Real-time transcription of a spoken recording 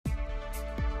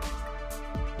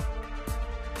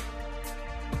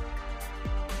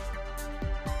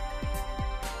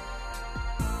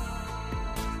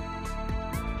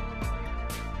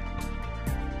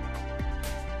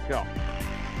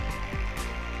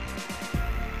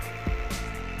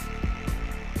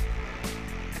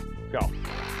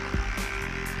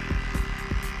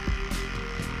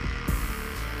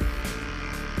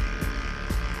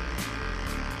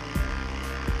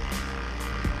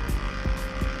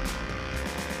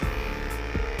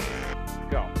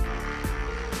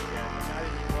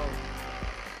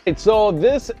So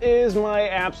this is my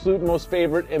absolute most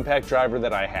favorite impact driver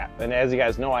that I have. And as you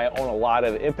guys know, I own a lot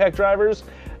of impact drivers.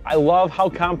 I love how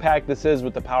compact this is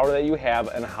with the power that you have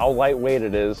and how lightweight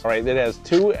it is. All right, it has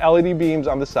two LED beams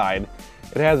on the side.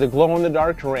 It has a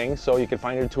glow-in-the-dark ring, so you can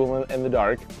find your tool in the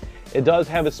dark. It does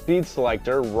have a speed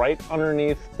selector right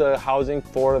underneath the housing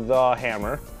for the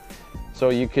hammer. So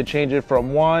you could change it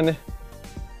from 1,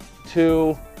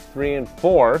 2, 3, and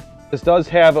 4. This does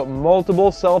have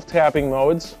multiple self-tapping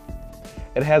modes.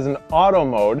 It has an auto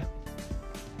mode.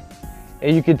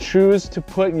 And you could choose to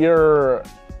put your,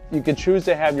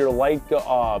 have your light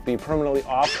be permanently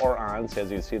off or on. So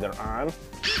as you can see, they're on.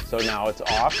 So now it's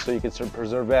off, so you can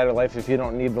preserve battery life if you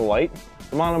don't need the light.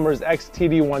 The model number is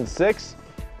XDT16.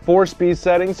 4 speed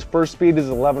settings. First speed is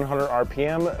 1100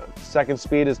 RPM. Second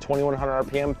speed is 2100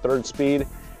 RPM. Third speed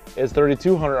is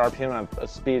 3200 RPM. On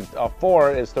speed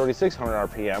 4 is 3600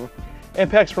 RPM.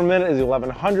 Impacts per minute is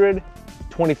 1100,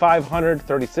 2500,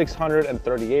 3600, and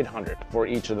 3800 for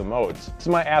each of the modes. This is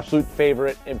my absolute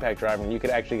favorite impact driver, and you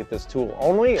could actually get this tool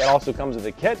only. It also comes with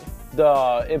a kit.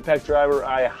 The impact driver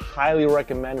I highly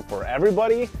recommend for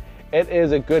everybody. It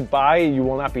is a good buy. You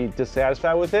will not be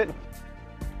dissatisfied with it.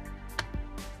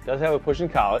 It does have a push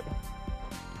and collet.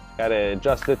 Gotta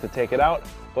adjust it to take it out.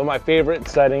 But my favorite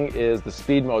setting is the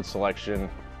speed mode selection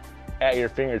at your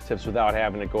fingertips without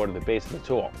having to go to the base of the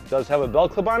tool. It does have a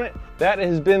belt clip on it. That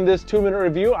has been this 2-minute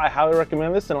review. I highly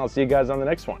recommend this, and I'll see you guys on the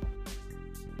next one.